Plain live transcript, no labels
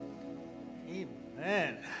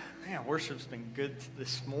Man, worship's been good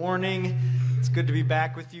this morning. It's good to be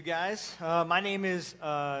back with you guys. My name is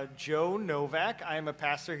Joe Novak. I am a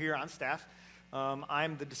pastor here on staff.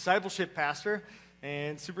 I'm the discipleship pastor,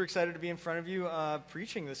 and super excited to be in front of you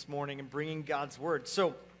preaching this morning and bringing God's word.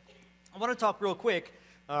 So I want to talk real quick.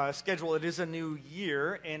 Schedule, it is a new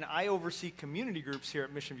year, and I oversee community groups here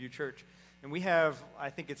at Mission View Church. And we have, I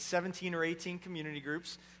think it's 17 or 18 community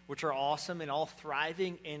groups, which are awesome and all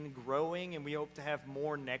thriving and growing, and we hope to have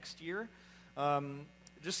more next year.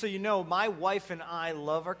 Just so you know, my wife and I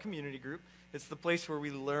love our community group. It's the place where we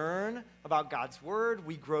learn about God's word,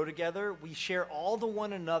 we grow together, we share all the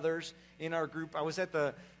one another's in our group. I was at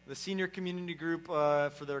the senior community group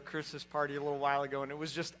for their Christmas party a little while ago, and it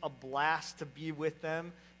was just a blast to be with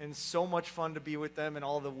them, and so much fun to be with them and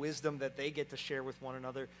all the wisdom that they get to share with one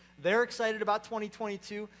another. They're excited about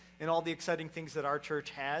 2022 and all the exciting things that our church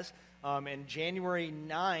has. And January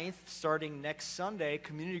 9th, starting next Sunday,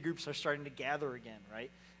 community groups are starting to gather again, right?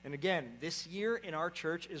 And again, this year in our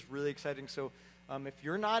church is really exciting. So if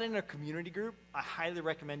you're not in a community group, I highly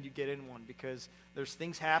recommend you get in one, because there's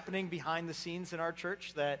things happening behind the scenes in our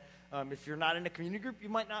church that if you're not in a community group, you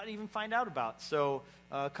might not even find out about. So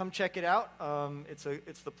come check it out.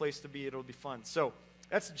 It's the place to be. It'll be fun. So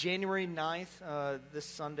that's January 9th, this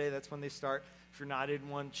Sunday. That's when they start. If you're not in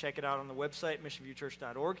one, check it out on the website,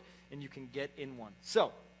 missionviewchurch.org, and you can get in one.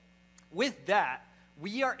 So with that,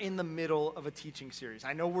 we are in the middle of a teaching series.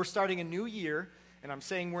 I know we're starting a new year, and I'm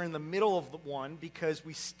saying we're in the middle of the one because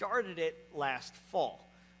we started it last fall.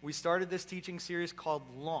 We started this teaching series called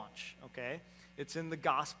Launch, okay? It's in the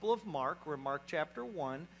Gospel of Mark. We're in Mark chapter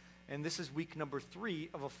 1, and this is week number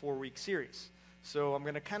 3 of a 4-week series. So I'm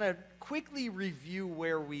going to kind of quickly review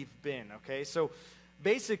where we've been, okay? So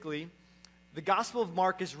basically, the Gospel of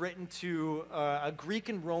Mark is written to a Greek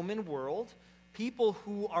and Roman world, people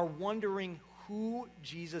who are wondering who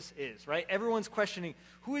Jesus is, right? Everyone's questioning,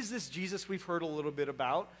 who is this Jesus we've heard a little bit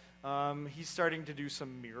about? He's starting to do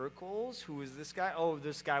some miracles. Who is this guy? Oh,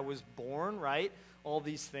 this guy was born, right? All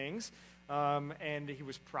these things. And he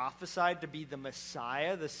was prophesied to be the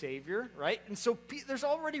Messiah, the Savior, right? And so there's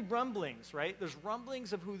already rumblings, right? There's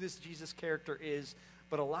rumblings of who this Jesus character is,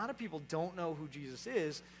 but a lot of people don't know who Jesus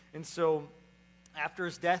is. And so after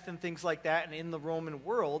his death and things like that, and in the Roman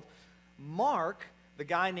world, Mark, the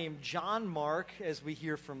guy named John Mark, as we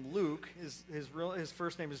hear from Luke, his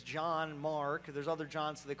first name is John Mark. There's other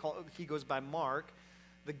Johns, so he goes by Mark.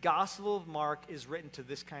 The Gospel of Mark is written to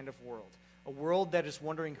this kind of world, a world that is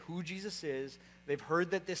wondering who Jesus is. They've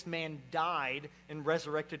heard that this man died and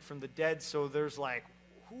resurrected from the dead, so there's like,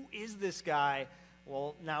 who is this guy?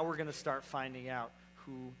 Well, now we're going to start finding out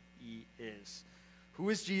who he is. Who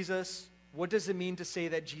is Jesus? What does it mean to say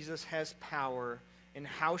that Jesus has power? And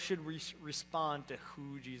how should we respond to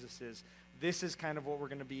who Jesus is? This is kind of what we're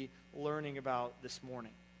going to be learning about this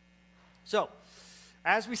morning. So,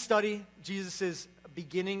 as we study Jesus'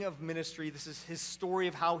 beginning of ministry, this is his story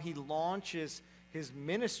of how he launches his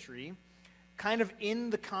ministry. Kind of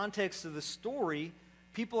in the context of the story,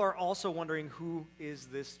 people are also wondering, who is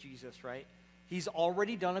this Jesus, right? He's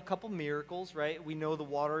already done a couple miracles, right? We know the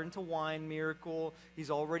water into wine miracle. He's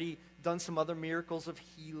already done some other miracles of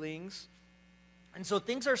healings. And so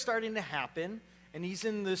things are starting to happen, and he's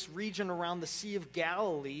in this region around the Sea of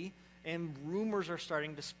Galilee, and rumors are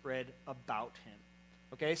starting to spread about him.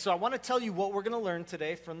 Okay, so I want to tell you what we're going to learn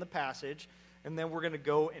today from the passage, and then we're going to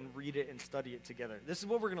go and read it and study it together. This is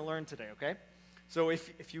what we're going to learn today, okay? So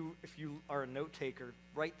if you are a note taker,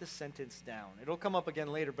 write the sentence down. It'll come up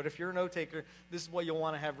again later, but if you're a note taker, this is what you'll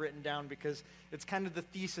want to have written down, because it's kind of the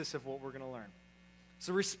thesis of what we're going to learn.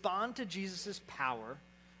 So respond to Jesus' power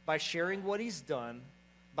by sharing what he's done,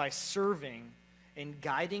 by serving, and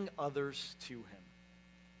guiding others to him.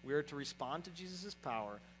 We are to respond to Jesus'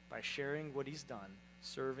 power by sharing what he's done,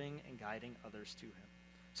 serving, and guiding others to him.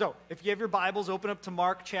 So, if you have your Bibles, open up to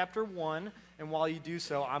Mark chapter 1, and while you do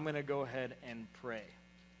so, I'm going to go ahead and pray.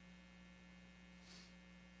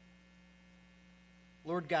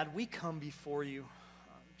 Lord God, we come before you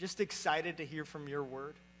just excited to hear from your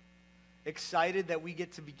word, excited that we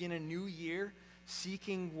get to begin a new year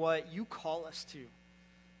seeking what you call us to,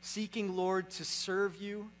 seeking, Lord, to serve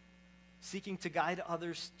you, seeking to guide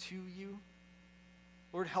others to you.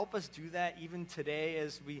 Lord, help us do that even today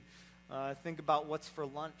as we think about what's for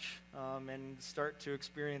lunch and start to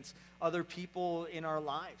experience other people in our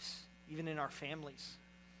lives, even in our families.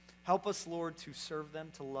 Help us, Lord, to serve them,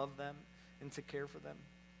 to love them, and to care for them.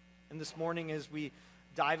 And this morning, as we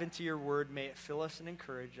dive into your word, may it fill us and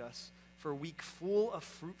encourage us for a week full of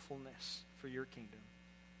fruitfulness for your kingdom.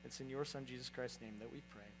 It's in your Son, Jesus Christ's name, that we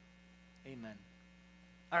pray. Amen.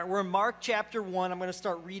 All right, we're in Mark chapter 1. I'm going to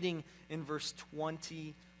start reading in verse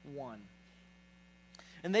 21.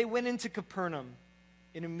 And they went into Capernaum,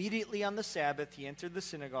 and immediately on the Sabbath he entered the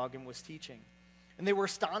synagogue and was teaching. And they were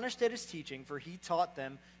astonished at his teaching, for he taught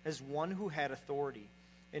them as one who had authority,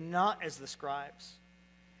 and not as the scribes.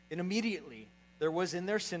 And immediately there was in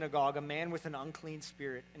their synagogue a man with an unclean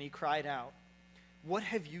spirit, and he cried out, "What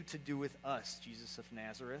have you to do with us, Jesus of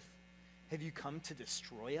Nazareth? Have you come to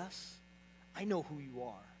destroy us? I know who you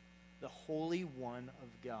are, the Holy One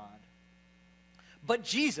of God." But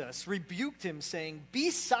Jesus rebuked him, saying,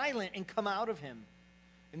 "Be silent and come out of him."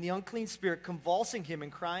 And the unclean spirit, convulsing him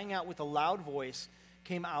and crying out with a loud voice,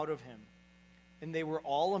 came out of him. And they were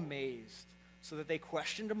all amazed, so that they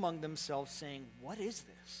questioned among themselves, saying, "What is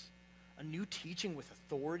this? A new teaching with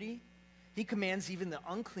authority? He commands even the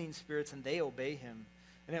unclean spirits, and they obey him."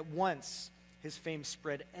 And at once his fame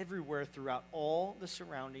spread everywhere throughout all the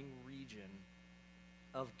surrounding region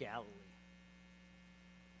of Galilee.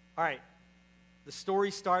 All right, the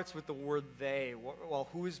story starts with the word "they." Well,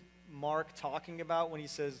 who is Mark talking about when he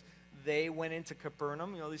says they went into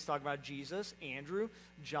Capernaum? You know, he's talking about Jesus, Andrew,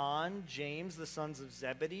 John, James, the sons of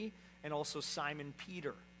Zebedee, and also Simon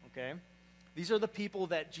Peter, okay? These are the people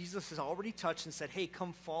that Jesus has already touched and said, "Hey,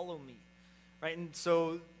 come follow me," right? And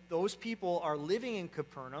so those people are living in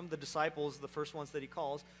Capernaum. The disciples, the first ones that he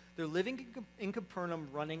calls, they're living in Capernaum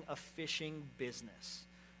running a fishing business.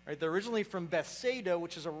 Right? They're originally from Bethsaida,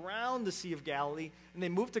 which is around the Sea of Galilee, and they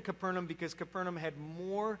moved to Capernaum because Capernaum had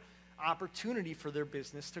more opportunity for their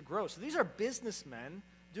business to grow. So these are businessmen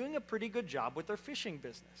doing a pretty good job with their fishing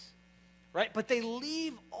business. Right? But they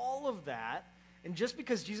leave all of that, and just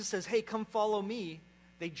because Jesus says, "Hey, come follow me,"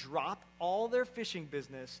 they drop all their fishing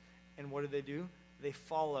business, and what do? They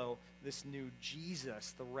follow this new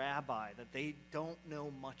Jesus, the rabbi, that they don't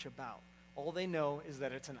know much about. All they know is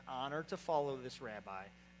that it's an honor to follow this rabbi,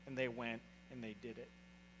 and they went and they did it.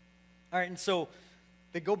 All right, and so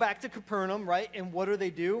they go back to Capernaum, right? And what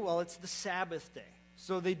do? Well, it's the Sabbath day.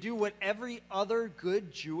 So they do what every other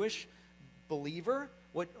good Jewish believer,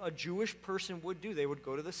 what a Jewish person would do. They would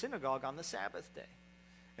go to the synagogue on the Sabbath day,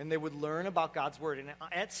 and they would learn about God's word. And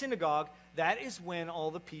at synagogue, that is when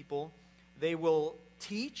all the people, they will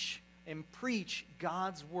teach and preach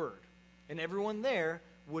God's word. And everyone there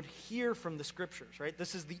would hear from the scriptures, right?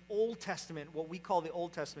 This is the Old Testament, what we call the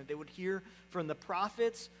Old Testament. They would hear from the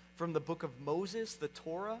prophets, from the book of Moses, the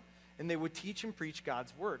Torah, and they would teach and preach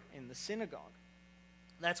God's word in the synagogue.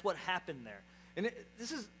 That's what happened there. And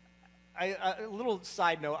this is a little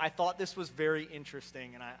side note. I thought this was very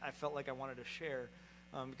interesting, and I felt like I wanted to share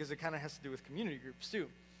because it kind of has to do with community groups too.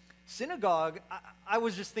 Synagogue, I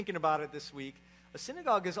was just thinking about it this week. A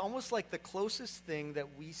synagogue is almost like the closest thing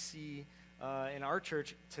that we see in our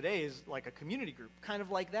church today is like a community group, kind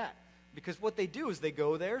of like that. Because what they do is they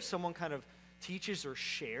go there, someone kind of teaches or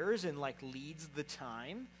shares and like leads the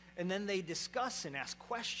time, and then they discuss and ask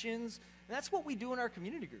questions. And that's what we do in our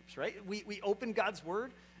community groups, right? We open God's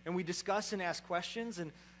word and we discuss and ask questions.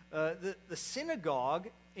 And the synagogue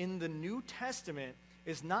in the New Testament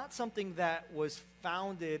is not something that was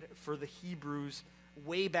founded for the Hebrews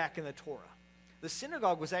way back in the Torah. The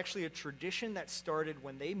synagogue was actually a tradition that started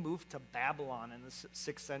when they moved to Babylon in the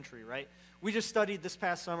 6th century, right? We just studied this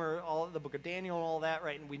past summer all the book of Daniel and all that,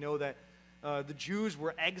 right? And we know that the Jews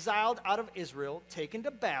were exiled out of Israel, taken to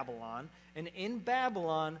Babylon, and in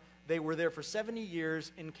Babylon, they were there for 70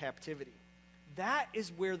 years in captivity. That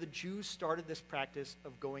is where the Jews started this practice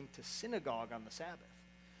of going to synagogue on the Sabbath,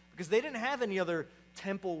 because they didn't have any other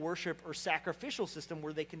temple worship or sacrificial system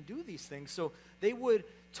where they can do these things. So they would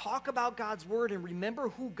talk about God's word and remember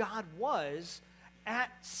who God was at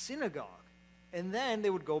synagogue. And then they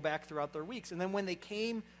would go back throughout their weeks. And then when they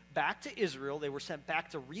came back to Israel, they were sent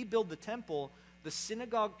back to rebuild the temple, the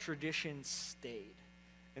synagogue tradition stayed.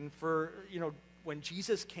 And for, when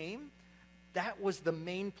Jesus came, that was the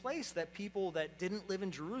main place that people that didn't live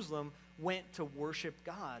in Jerusalem went to worship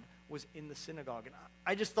God, was in the synagogue. And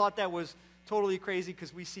I just thought that was totally crazy,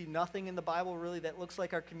 because we see nothing in the Bible really that looks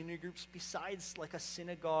like our community groups besides like a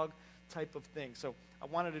synagogue type of thing. So I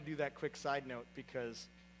wanted to do that quick side note because,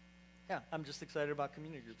 I'm just excited about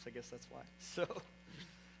community groups. I guess that's why. So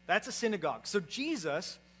that's a synagogue. So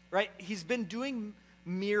Jesus, right, he's been doing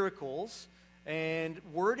miracles, and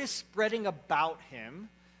word is spreading about him.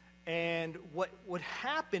 And what would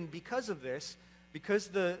happen because of this, because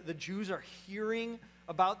the Jews are hearing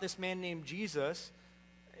about this man named Jesus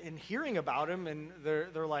and hearing about him, and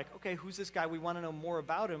they're like, okay, who's this guy? We want to know more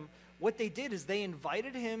about him. What they did is they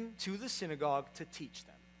invited him to the synagogue to teach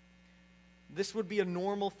them. This would be a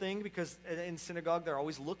normal thing because in synagogue they're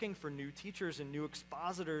always looking for new teachers and new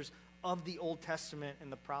expositors of the Old Testament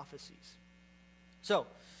and the prophecies. So,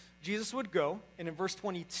 Jesus would go, and in verse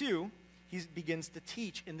 22, he begins to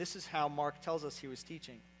teach, and this is how Mark tells us he was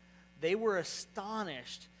teaching. They were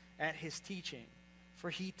astonished at his teaching, for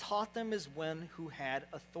he taught them as one who had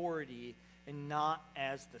authority and not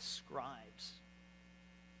as the scribes.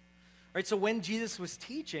 Right, so when Jesus was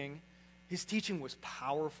teaching, his teaching was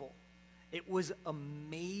powerful. It was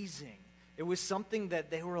amazing. It was something that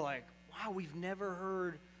they were like, wow, we've never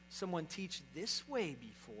heard someone teach this way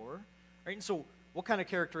before. Right, and so what kind of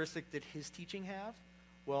characteristic did his teaching have?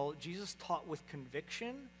 Well, Jesus taught with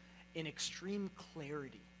conviction and extreme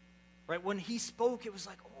clarity. Right, when he spoke, it was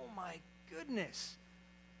like, oh my goodness,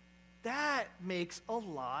 that makes a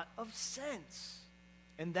lot of sense.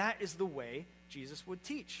 And that is the way Jesus would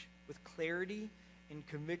teach, with clarity and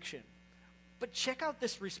conviction. But check out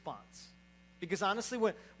this response. Because honestly,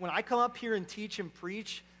 when I come up here and teach and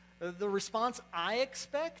preach, the response I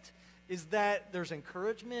expect is that there's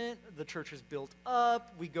encouragement, the church is built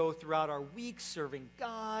up, we go throughout our weeks serving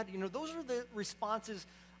God. You know, those are the responses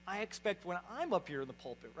I expect when I'm up here in the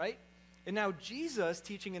pulpit, right? And now Jesus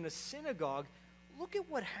teaching in a synagogue, look at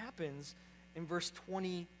what happens in verse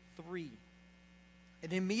 23.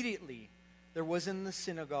 And immediately there was in the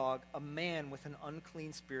synagogue a man with an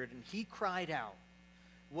unclean spirit, and he cried out,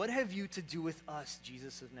 "What have you to do with us,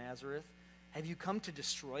 Jesus of Nazareth? Have you come to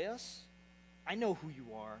destroy us? I know who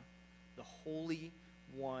you are, the Holy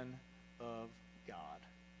One of God."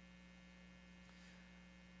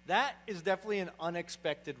 That is definitely an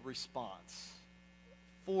unexpected response,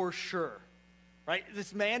 for sure. Right?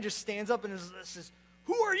 This man just stands up and says,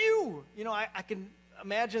 "Who are you?" You know, I can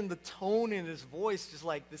imagine the tone in his voice, just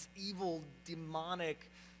like this evil, demonic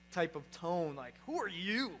type of tone. Like, "Who are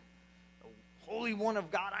you? The Holy One of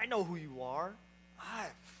God, I know who you are."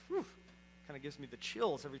 Kind of gives me the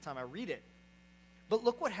chills every time I read it. But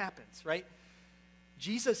look what happens, right?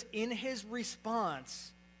 Jesus, in his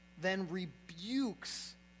response, then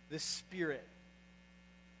rebukes the spirit.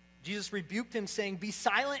 Jesus rebuked him, saying, "Be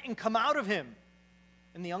silent and come out of him."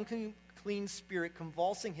 And the unclean spirit,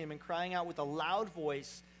 convulsing him and crying out with a loud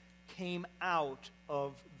voice, came out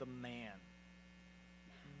of the man.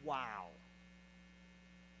 Wow.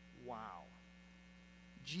 Wow.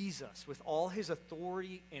 Jesus, with all his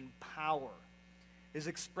authority and power, is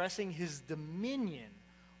expressing his dominion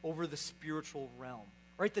over the spiritual realm.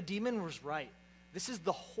 Right? The demon was right. This is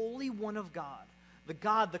the Holy One of God,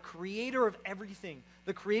 the creator of everything,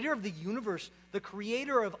 the creator of the universe, the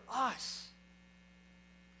creator of us.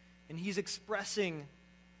 And he's expressing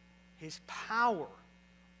his power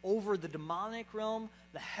over the demonic realm,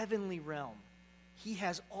 the heavenly realm. He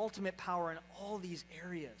has ultimate power in all these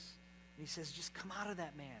areas. And he says, just come out of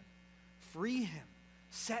that man. Free him.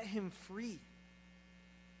 Set him free.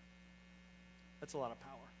 That's a lot of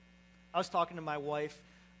power. I was talking to my wife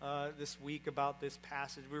this week about this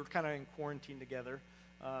passage. We were kind of in quarantine together.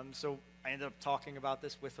 So I ended up talking about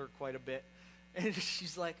this with her quite a bit. And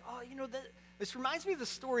she's like, "Oh, you know, this reminds me of the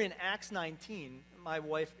story in Acts 19. My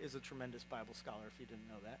wife is a tremendous Bible scholar, if you didn't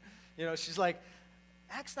know that. You know, she's like,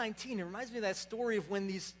 Acts 19, it reminds me of that story of when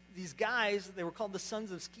these guys, they were called the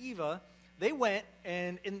sons of Sceva, they went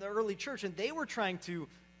and in the early church, and they were trying to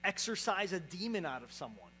exorcise a demon out of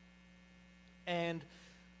someone. And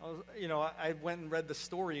I went and read the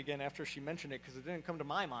story again after she mentioned it because it didn't come to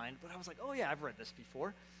my mind, but I was like, oh yeah, I've read this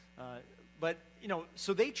before.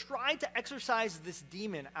 So they tried to exorcise this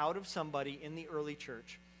demon out of somebody in the early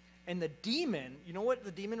church. And the demon, you know what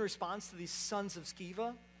the demon responds to these sons of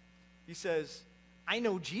Sceva? He says, "I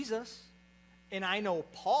know Jesus, and I know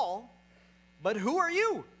Paul, but who are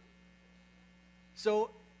you?"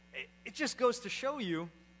 So it just goes to show you,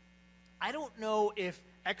 I don't know if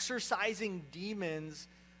exorcising demons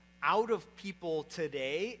out of people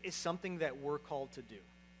today is something that we're called to do.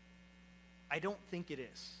 I don't think it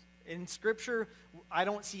is. In Scripture, I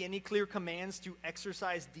don't see any clear commands to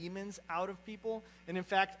exorcise demons out of people. And in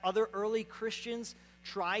fact, other early Christians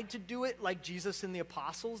tried to do it like Jesus and the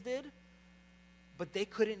apostles did, but they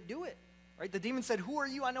couldn't do it. Right? The demon said, "Who are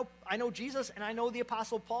you?" I know Jesus, and I know the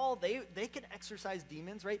apostle Paul. They can exorcise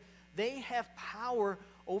demons, right? They have power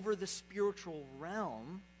over the spiritual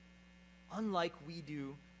realm, unlike we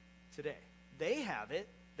do today. They have it.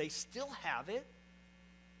 They still have it.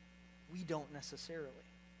 We don't necessarily.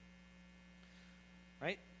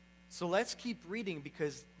 Right? So let's keep reading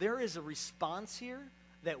because there is a response here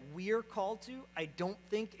that we are called to. I don't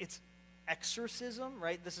think it's exorcism,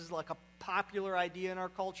 right? This is like a popular idea in our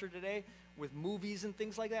culture today with movies and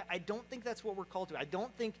things like that. I don't think that's what we're called to. I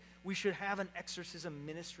don't think we should have an exorcism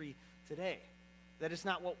ministry today. That is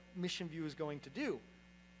not what Mission View is going to do.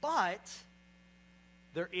 But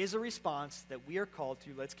there is a response that we are called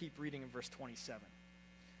to. Let's keep reading in verse 27.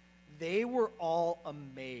 They were all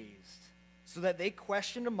amazed, so that they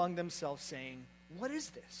questioned among themselves, saying, "What is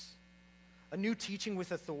this? A new teaching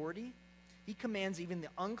with authority? He commands even the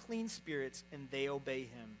unclean spirits, and they obey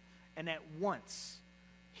him." And at once,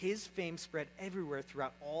 his fame spread everywhere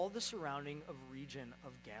throughout all the surrounding region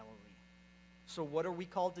of Galilee. So what are we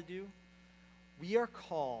called to do? We are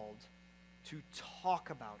called to talk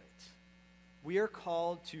about it. We are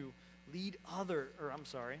called to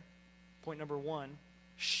point number one,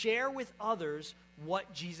 share with others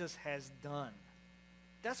what Jesus has done.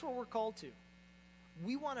 That's what we're called to.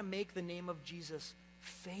 We want to make the name of Jesus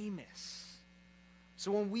famous.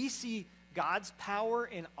 So when we see God's power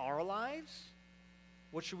in our lives,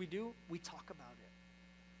 what should we do? We talk about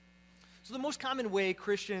it. So the most common way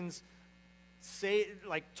Christians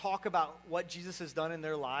talk about what Jesus has done in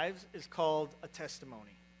their lives is called a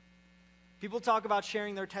testimony. People talk about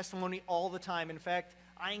sharing their testimony all the time. In fact,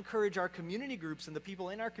 I encourage our community groups and the people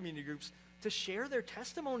in our community groups to share their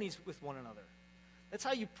testimonies with one another. That's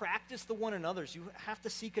how you practice the one another's. You have to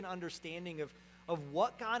seek an understanding of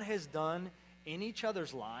what God has done in each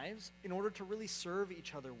other's lives in order to really serve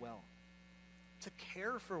each other well, to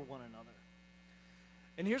care for one another.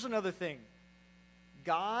 And here's another thing.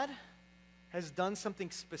 God has done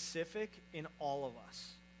something specific in all of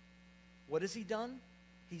us. What has he done?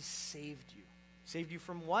 He's saved you. Saved you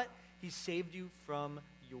from what? He saved you from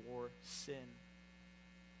your sin.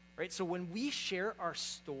 Right? So when we share our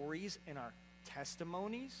stories and our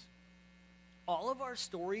testimonies, all of our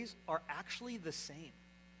stories are actually the same.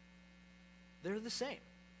 They're the same.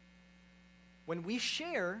 When we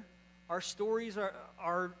share, our stories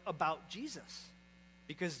are about Jesus.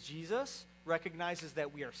 Because Jesus recognizes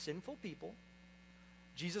that we are sinful people.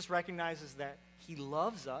 Jesus recognizes that he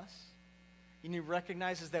loves us. And he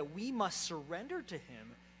recognizes that we must surrender to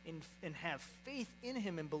him and have faith in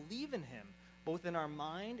him and believe in him, both in our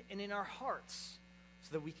mind and in our hearts, so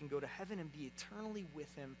that we can go to heaven and be eternally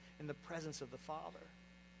with him in the presence of the Father.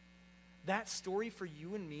 That story for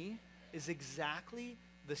you and me is exactly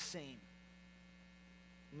the same.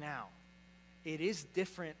 Now, it is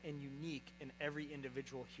different and unique in every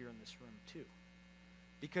individual here in this room too.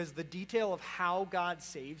 Because the detail of how God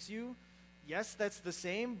saves you, yes, that's the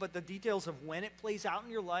same, but the details of when it plays out in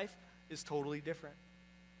your life is totally different.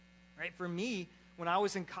 Right? For me, when I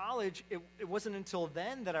was in college, it wasn't until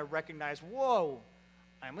then that I recognized, whoa,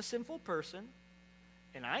 I'm a sinful person,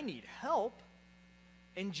 and I need help,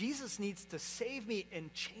 and Jesus needs to save me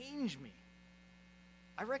and change me.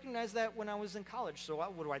 I recognized that when I was in college. So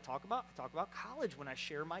what do I talk about? I talk about college when I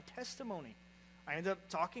share my testimony. I end up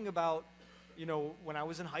talking about, when I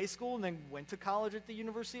was in high school and then went to college at the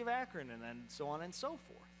University of Akron, and then so on and so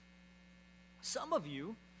forth. Some of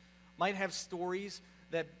you might have stories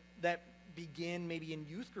that begin maybe in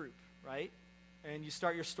youth group, right? And you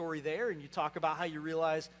start your story there and you talk about how you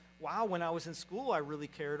realize, wow, when I was in school, I really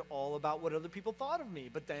cared all about what other people thought of me.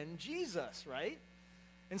 But then Jesus, right?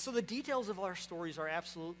 And so the details of our stories are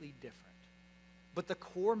absolutely different. But the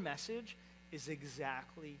core message is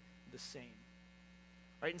exactly the same.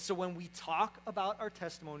 Right? And so when we talk about our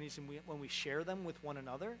testimonies and when we share them with one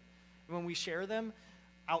another, and when we share them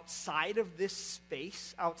outside of this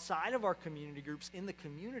space, outside of our community groups, in the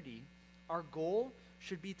community, our goal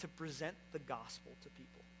should be to present the gospel to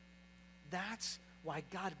people. That's why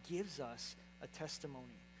God gives us a testimony.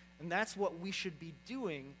 And that's what we should be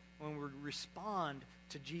doing when we respond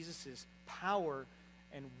to Jesus' power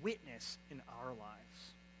and witness in our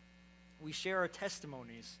lives. We share our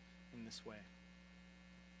testimonies in this way.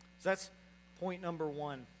 So that's point number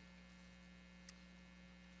one.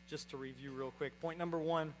 Just to review real quick. Point number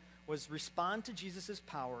one was respond to Jesus'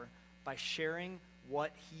 power by sharing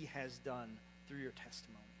what he has done through your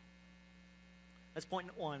testimony. That's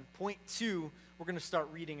point one. Point two, we're going to start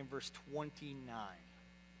reading in verse 29.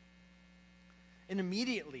 And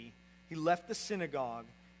immediately he left the synagogue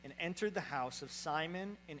and entered the house of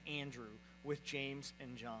Simon and Andrew with James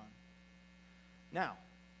and John. Now,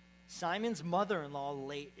 Simon's mother-in-law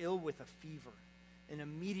lay ill with a fever, and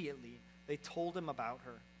immediately they told him about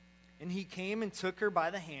her. And he came and took her by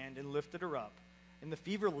the hand and lifted her up, and the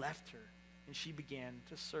fever left her, and she began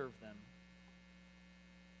to serve them.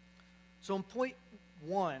 So in point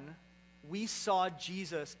one, we saw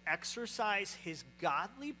Jesus exercise his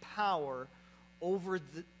godly power over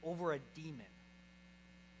a demon.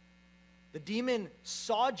 The demon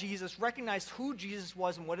saw Jesus, recognized who Jesus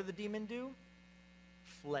was, and what did the demon do?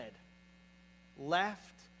 Fled,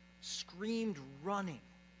 left, screamed, running,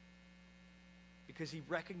 because he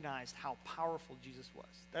recognized how powerful Jesus was.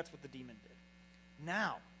 That's what the demon did.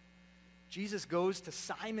 Now, Jesus goes to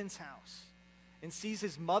Simon's house and sees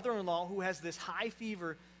his mother-in-law who has this high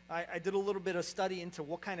fever. I did a little bit of study into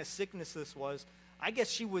what kind of sickness this was. I guess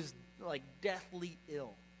she was like deathly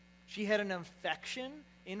ill. She had an infection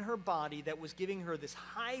in her body that was giving her this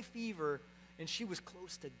high fever, and she was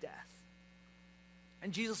close to death.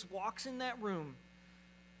 And Jesus walks in that room.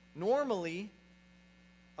 Normally,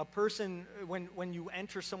 a person, when you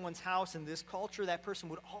enter someone's house in this culture, that person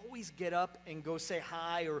would always get up and go say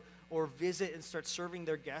hi or visit and start serving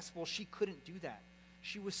their guests. Well, she couldn't do that.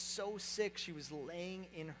 She was so sick, she was laying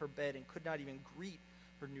in her bed and could not even greet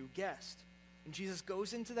her new guest. And Jesus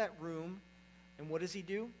goes into that room, and what does he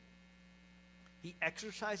do? He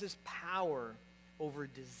exercises power over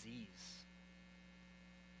disease.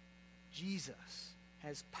 Jesus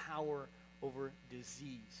has power over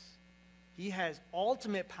disease. He has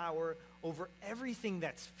ultimate power over everything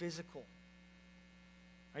that's physical.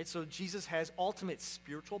 Right? So Jesus has ultimate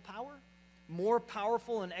spiritual power, more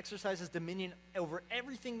powerful, and exercises dominion over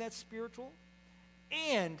everything that's spiritual.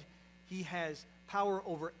 And he has power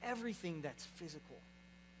over everything that's physical.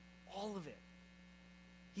 All of it.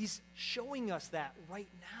 He's showing us that right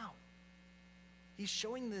now. He's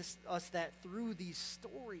showing us that through these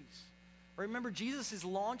stories. Remember, Jesus is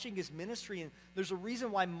launching his ministry, and there's a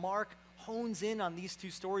reason why Mark hones in on these two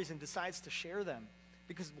stories and decides to share them.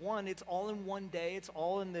 Because one, it's all in one day. It's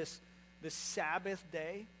all in this Sabbath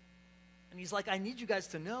day. And he's like, I need you guys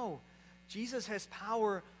to know, Jesus has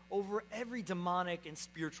power over every demonic and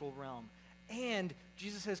spiritual realm. And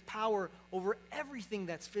Jesus has power over everything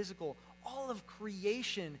that's physical, all of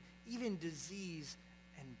creation, even disease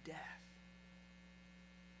and death.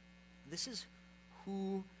 This is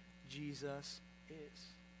who Jesus is.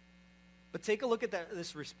 But take a look at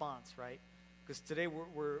this response, right? Because today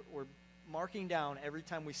we're marking down every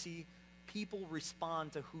time we see people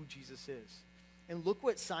respond to who Jesus is. And look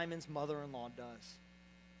what Simon's mother-in-law does.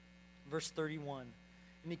 Verse 31.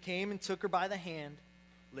 And he came and took her by the hand,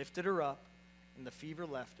 lifted her up, and the fever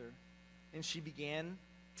left her, and she began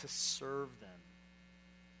to serve them.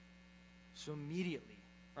 So immediately,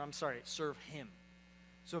 serve him.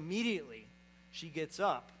 So immediately, she gets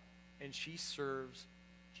up and she serves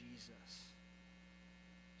Jesus.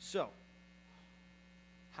 So,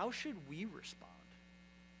 how should we respond?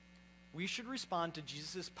 We should respond to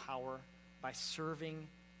Jesus' power by serving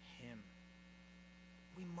him.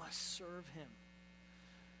 We must serve him.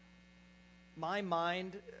 My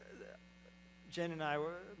mind, Jen and I,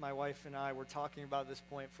 my wife and I, were talking about this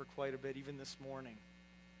point for quite a bit, even this morning.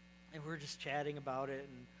 And we were just chatting about it,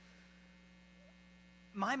 and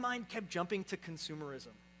my mind kept jumping to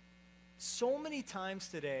consumerism. So many times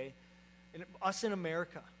today, us in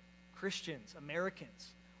America, Christians,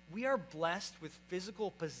 Americans, we are blessed with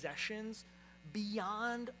physical possessions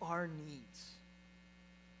beyond our needs.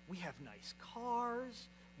 We have nice cars,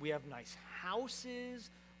 we have nice houses,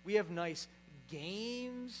 we have nice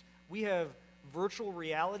games, we have virtual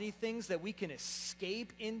reality things that we can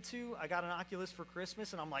escape into. I got an Oculus for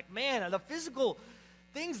Christmas, and I'm like, man, the physical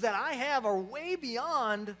things that I have are way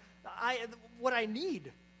beyond what I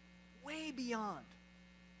need. Way beyond.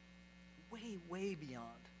 Way beyond.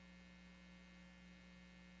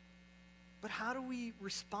 But how do we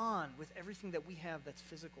respond with everything that we have that's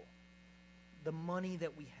physical? The money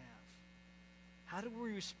that we have. How do we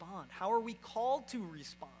respond? How are we called to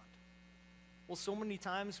respond? Well, so many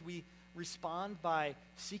times we respond by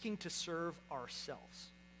seeking to serve ourselves.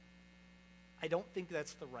 I don't think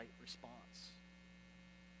that's the right response.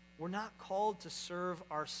 We're not called to serve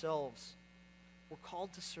ourselves. We're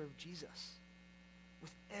called to serve Jesus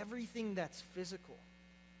with everything that's physical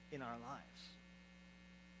in our lives.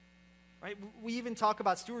 Right? We even talk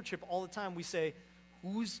about stewardship all the time. We say,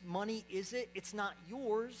 whose money is it? It's not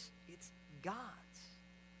yours, it's God's.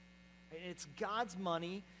 Right? It's God's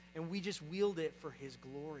money, and we just wield it for his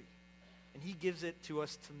glory. And he gives it to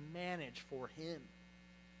us to manage for him.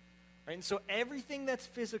 Right? And so everything that's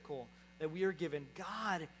physical that we are given,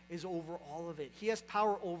 God is over all of it. He has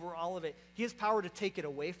power over all of it. He has power to take it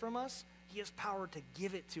away from us. He has power to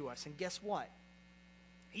give it to us. And guess what?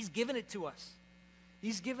 He's given it to us.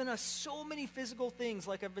 He's given us so many physical things,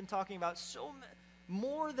 like I've been talking about,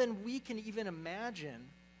 more than we can even imagine.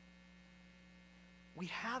 We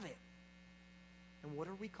have it. And what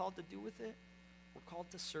are we called to do with it? We're called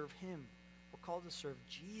to serve him. We're called to serve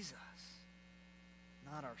Jesus,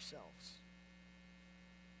 not ourselves.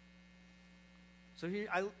 So here,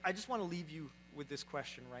 I just want to leave you with this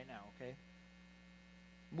question right now, okay?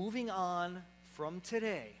 Moving on from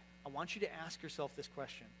today, I want you to ask yourself this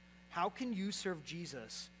question. How can you serve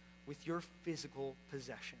Jesus with your physical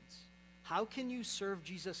possessions? How can you serve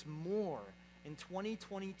Jesus more in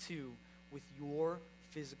 2022 with your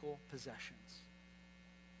physical possessions.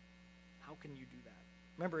 How can you do that?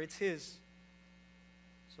 Remember, it's his.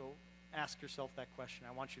 So ask yourself that question.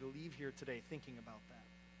 I want you to leave here today thinking about that.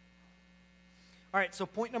 All right, so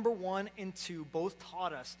point number 1 and 2 both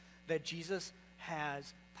taught us that Jesus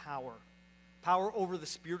has power. Power over the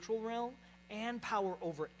spiritual realm and power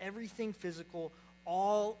over everything physical,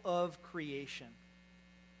 all of creation.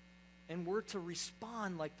 And we're to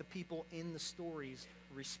respond like the people in the stories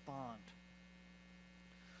respond.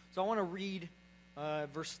 So I want to read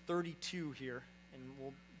verse 32 here, and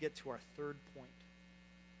we'll get to our third point.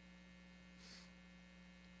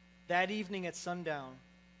 That evening at sundown,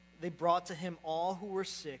 they brought to him all who were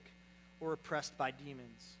sick or oppressed by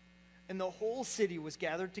demons. And the whole city was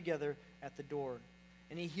gathered together at the door.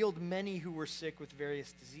 And he healed many who were sick with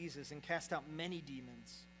various diseases and cast out many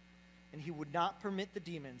demons. And he would not permit the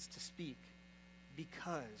demons to speak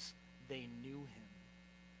because they knew him.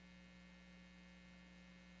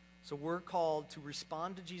 So we're called to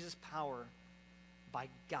respond to Jesus' power by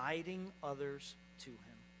guiding others to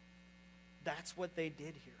him. That's what they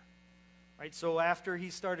did here. Right? So after he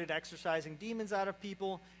started exorcising demons out of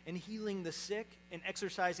people and healing the sick and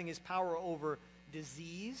exercising his power over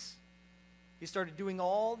disease, he started doing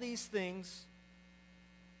all these things.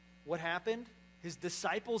 What happened? His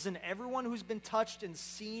disciples and everyone who's been touched and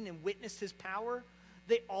seen and witnessed his power,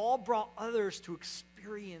 they all brought others to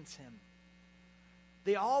experience him.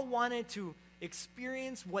 They all wanted to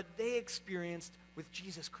experience what they experienced with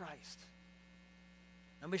Jesus Christ.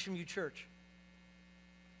 Now, Mission View Church,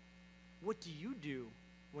 what do you do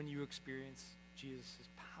when you experience Jesus'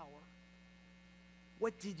 power?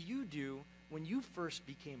 What did you do when you first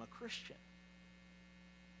became a Christian?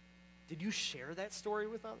 Did you share that story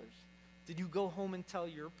with others? Did you go home and tell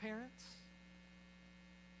your parents?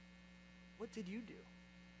 What did you do?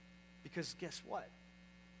 Because guess what?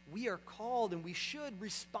 We are called and we should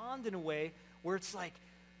respond in a way where it's like,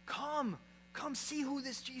 come see who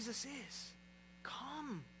this Jesus is.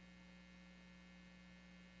 Come.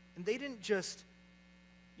 And they didn't just,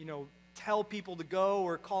 tell people to go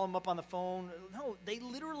or call them up on the phone. No, they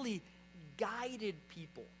literally guided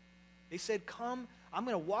people. They said, come, I'm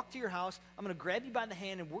going to walk to your house. I'm going to grab you by the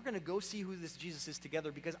hand, and we're going to go see who this Jesus is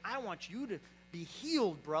together because I want you to be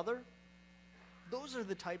healed, brother. Those are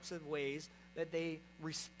the types of ways that they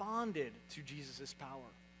responded to Jesus' power.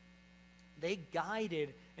 They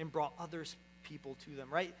guided and brought others people to them,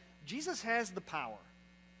 right? Jesus has the power,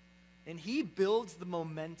 and he builds the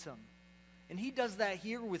momentum. And he does that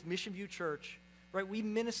here with Mission View Church, right? We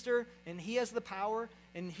minister, and he has the power,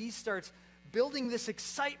 and he starts building this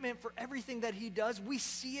excitement for everything that he does. We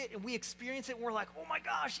see it, and we experience it, and we're like, oh my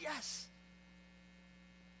gosh, yes.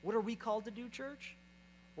 What are we called to do, church?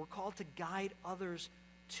 We're called to guide others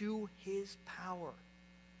to his power.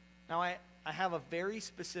 Now, I have a very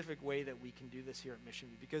specific way that we can do this here at Mission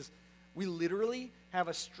View because we literally have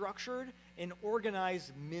a structured and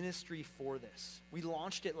organized ministry for this. We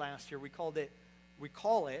launched it last year. We call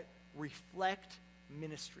it Reflect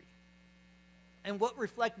Ministry. And what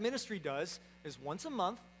Reflect Ministry does is once a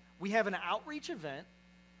month, we have an outreach event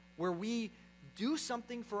where we do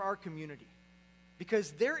something for our community.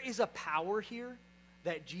 Because there is a power here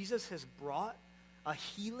that Jesus has brought, a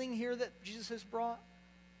healing here that Jesus has brought,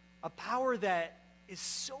 a power that is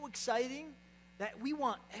so exciting that we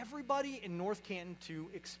want everybody in North Canton to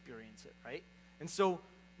experience it, right? And so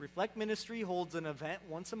Reflect Ministry holds an event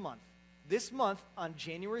once a month. This month, on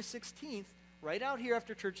January 16th, right out here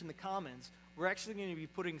after church in the Commons, we're actually going to be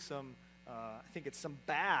putting some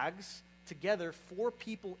bags together for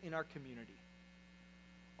people in our community.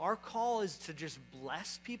 Our call is to just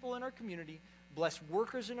bless people in our community, bless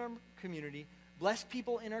workers in our community, bless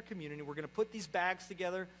people in our community. We're going to put these bags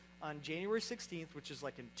together on January 16th, which is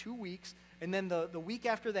like in 2 weeks. And then the week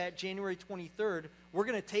after that, January 23rd, we're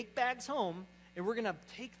going to take bags home, and we're going to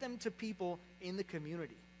take them to people in the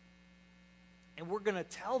community. And we're going to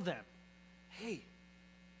tell them, hey,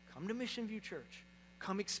 come to Mission View Church.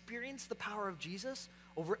 Come experience the power of Jesus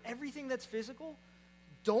over everything that's physical.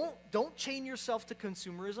 Don't chain yourself to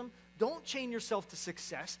consumerism. Don't chain yourself to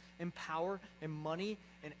success and power and money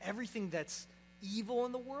and everything that's evil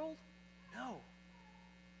in the world. No.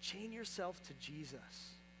 Chain yourself to Jesus.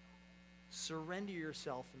 Surrender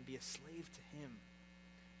yourself and be a slave to him.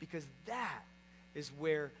 Because that is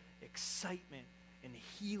where excitement and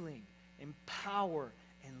healing and power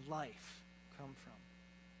and life come from.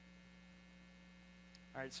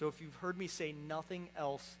 All right, so if you've heard me say nothing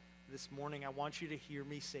else this morning, I want you to hear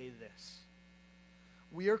me say this.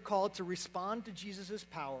 We are called to respond to Jesus'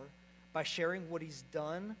 power by sharing what he's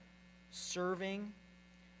done, serving,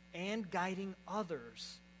 and guiding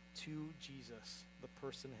others to Jesus, the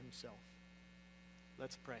person himself.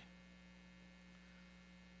 Let's pray.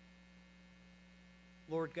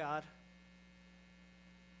 Lord God,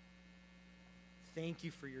 thank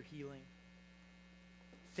you for your healing.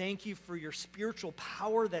 Thank you for your spiritual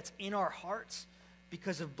power that's in our hearts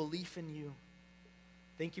because of belief in you.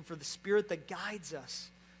 Thank you for the Spirit that guides us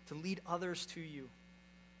to lead others to you.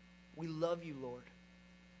 We love you, Lord.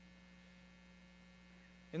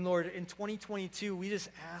 And Lord, in 2022, we just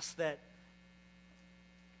ask that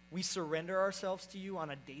we surrender ourselves to you on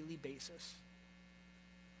a daily basis.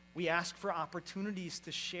 We ask for opportunities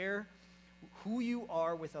to share who you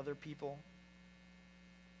are with other people.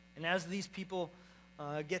 And as these people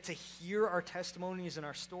get to hear our testimonies and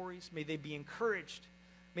our stories, may they be encouraged,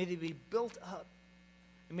 may they be built up,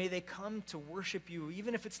 and may they come to worship you,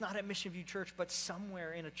 even if it's not at Mission View Church, but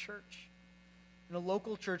somewhere in a church, in a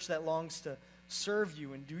local church that longs to serve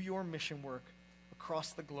you and do your mission work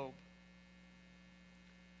across the globe.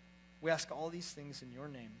 We ask all these things in your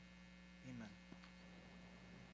name.